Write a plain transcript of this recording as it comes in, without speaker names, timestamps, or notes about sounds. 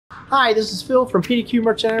Hi, this is Phil from PDQ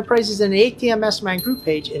Merchant Enterprises and the ATM Mastermind group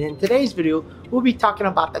page, and in today's video we'll be talking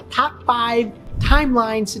about the top 5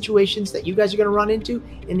 timeline situations that you guys are going to run into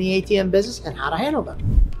in the ATM business and how to handle them.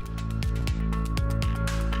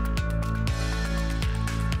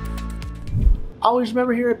 Always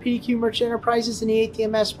remember, here at PDQ Merchant Enterprises and the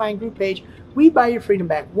ATM Mastermind group page, we buy your freedom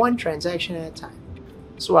back one transaction at a time.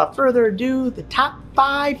 So without further ado, the top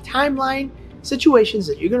 5 timeline situations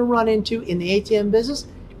that you're going to run into in the ATM business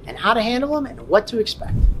and how to handle them and what to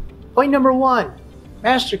expect. Point number 1,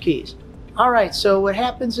 master keys. All right, so what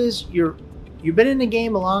happens is you've been in the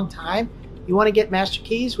game a long time. You want to get master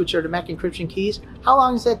keys, which are the MEC encryption keys. How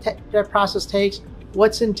long does that process takes?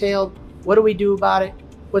 What's entailed? What do we do about it?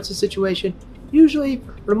 What's the situation? Usually,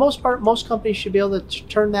 for the most part, most companies should be able to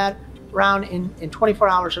turn that around in 24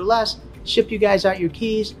 hours or less, ship you guys out your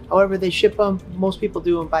keys. However they ship them, most people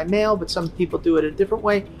do them by mail, but some people do it a different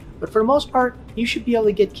way. But for the most part, you should be able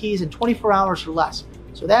to get keys in 24 hours or less.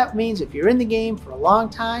 So that means if you're in the game for a long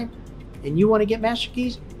time and you want to get master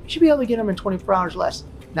keys, you should be able to get them in 24 hours or less.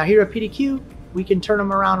 Now here at PDQ, we can turn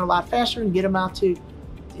them around a lot faster and get them out to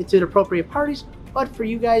the appropriate parties. But for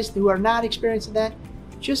you guys who are not experiencing that,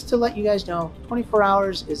 just to let you guys know, 24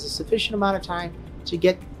 hours is a sufficient amount of time to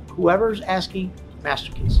get whoever's asking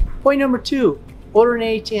master keys. Point number 2,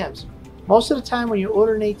 ordering ATMs. Most of the time when you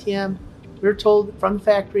order an ATM, we're told from the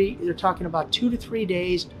factory they're talking about 2 to 3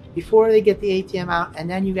 days before they get the ATM out, and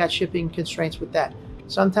then you got shipping constraints with that.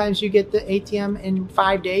 Sometimes you get the ATM in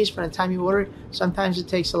 5 days from the time you order it. Sometimes it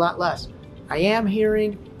takes a lot less. I am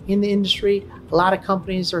hearing in the industry, a lot of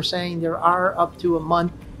companies are saying there are up to a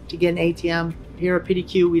month to get an ATM. Here at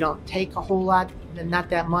PDQ, we don't take a whole lot, not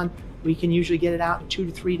that month. We can usually get it out in 2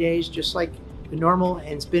 to 3 days, just like the normal, and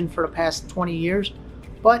it's been for the past 20 years.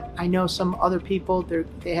 But I know some other people,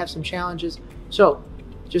 they have some challenges. So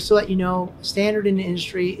just to let you know, standard in the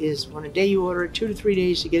industry is when a day you order it, 2 to 3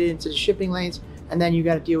 days to get it into the shipping lanes, and then you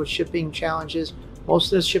got to deal with shipping challenges.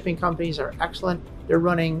 Most of the shipping companies are excellent. They're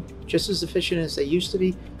running just as efficient as they used to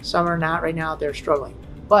be. Some are not right now, they're struggling.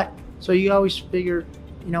 But so you always figure,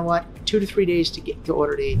 you know what, 2 to 3 days to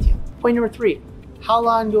order the ATM. Point number 3, how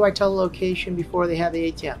long do I tell the location before they have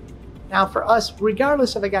the ATM? Now for us,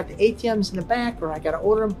 regardless if I got the ATMs in the back or I got to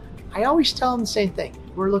order them, I always tell them the same thing.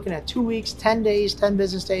 We're looking at 2 weeks, 10 days, 10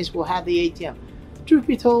 business days, we'll have the ATM. Truth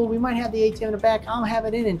be told, we might have the ATM in the back, I'll have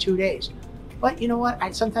it in 2 days. But you know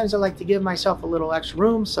what, sometimes I like to give myself a little extra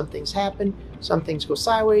room. Some things happen, some things go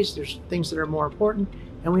sideways, there's things that are more important,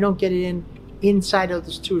 and we don't get it inside of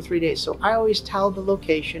those 2 or 3 days. So I always tell the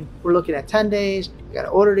location, we're looking at 10 days, we got to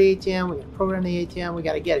order the ATM, we got to program the ATM, we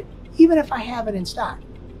got to get it, even if I have it in stock.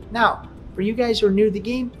 Now, for you guys who are new to the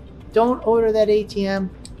game, don't order that ATM.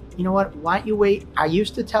 You know what, why don't you wait? I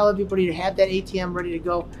used to tell everybody to have that ATM ready to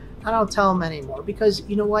go. I don't tell them anymore because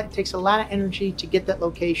you know what, it takes a lot of energy to get that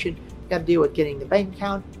location. You got to deal with getting the bank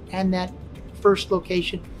account and that first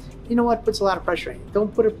location. You know what, puts a lot of pressure on you.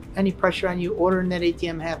 Don't put any pressure on you ordering that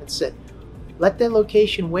ATM, have it sit. Let that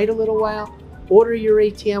location wait a little while, order your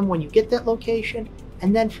ATM when you get that location,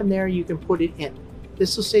 and then from there you can put it in.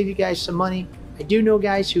 This will save you guys some money. I do know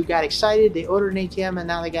guys who got excited, they ordered an ATM and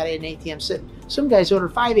now they got an ATM sitting. Some guys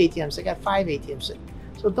ordered 5 ATMs, they got 5 ATMs sitting.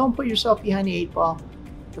 So don't put yourself behind the 8 ball.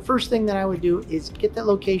 The first thing that I would do is get that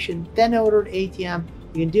location, then order an ATM.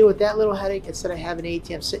 You can deal with that little headache instead of having an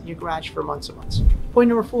ATM sit in your garage for months and months. Point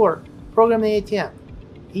number 4, program the ATM.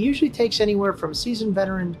 It usually takes anywhere from a seasoned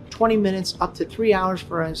veteran 20 minutes up to 3 hours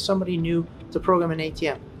for somebody new to program an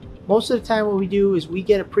ATM. Most of the time what we do is we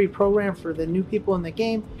get a pre-program for the new people in the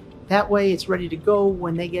game. That way it's ready to go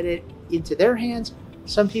when they get it into their hands.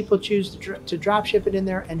 Some people choose to drop ship it in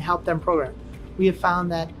there and help them program. We have found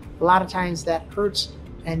that a lot of times that hurts,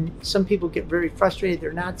 and some people get very frustrated.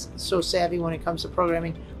 They're not so savvy when it comes to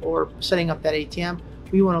programming or setting up that ATM.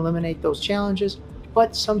 We want to eliminate those challenges,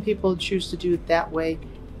 but some people choose to do it that way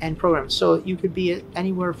and program. So you could be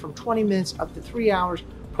anywhere from 20 minutes up to 3 hours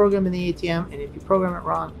programming the ATM, and if you program it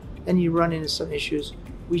wrong, then you run into some issues.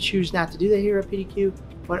 We choose not to do that here at PDQ,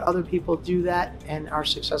 but other people do that and are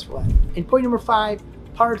successful at it. And point number 5,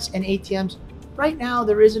 parts and ATMs. Right now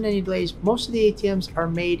there isn't any delays. Most of the ATMs are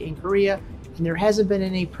made in Korea and there hasn't been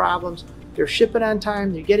any problems. They're shipping on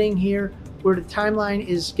time, they're getting here. Where the timeline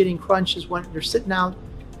is getting crunched is when they're sitting out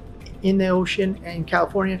in the ocean in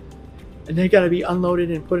California and they got to be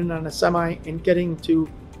unloaded and put in on a semi and getting to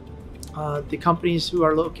the companies who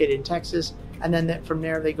are located in Texas, and then from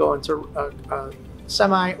there they go into a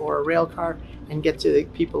semi or a rail car and get to the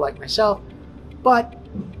people like myself. But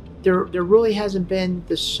there really hasn't been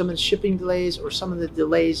some of the shipping delays or some of the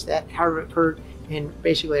delays that have occurred in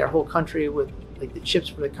basically our whole country with like the chips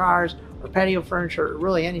for the cars or patio furniture or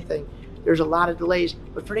really anything, there's a lot of delays.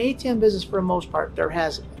 But for the ATM business, for the most part, there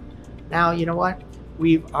hasn't been. Now, you know what?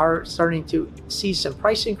 We are starting to see some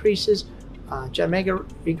price increases. John Mega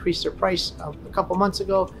increased their price a couple months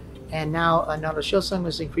ago, and now another Shilsung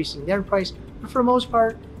was increasing their price. But for the most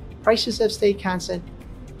part, prices have stayed constant.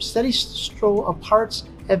 Steady flow of parts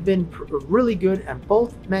have been really good on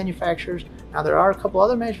both manufacturers. Now there are a couple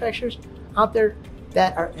other manufacturers out there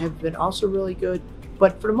that have been also really good,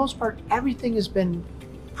 but for the most part, everything has been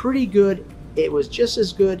pretty good. It was just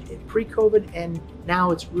as good pre-COVID, and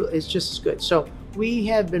now it's just as good. So we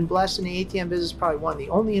have been blessed in the ATM business, probably one of the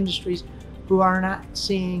only industries who are not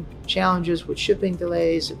seeing challenges with shipping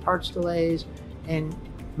delays and parts delays and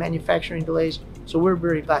manufacturing delays. So we're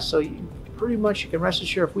very blessed. So pretty much you can rest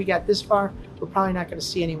assured, if we got this far, we're probably not going to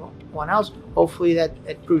see anyone else. Hopefully that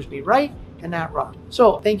it proves me right and not wrong.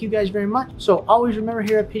 So thank you guys very much. So always remember,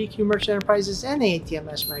 here at PDQ Merchant Enterprises and the ATM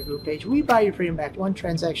Mastermind Group page, we buy your freedom back one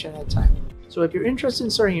transaction at a time. So if you're interested in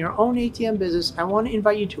starting your own ATM business, I want to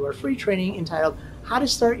invite you to our free training entitled How to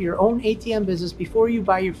Start Your Own ATM Business Before You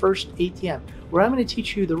Buy Your First ATM, where I'm going to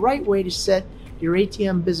teach you the right way to set your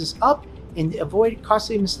ATM business up and avoid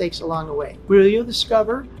costly mistakes along the way, where you'll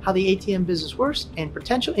discover how the ATM business works and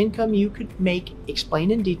potential income you could make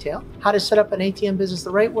explained in detail, how to set up an ATM business the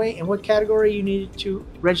right way and what category you need to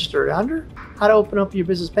register it under, how to open up your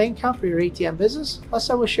business bank account for your ATM business. Plus,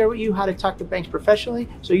 I will share with you how to talk to banks professionally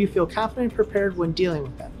so you feel confident and prepared when dealing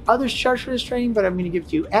with them. Others charge for this training, but I'm going to give it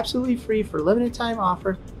to you absolutely free for a limited time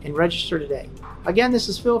offer, and register today. Again, this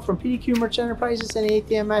is Phil from PDQ Merchant Enterprises and the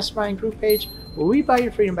ATM Mastermind Group page, where we buy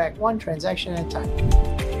your freedom back one transaction at a time.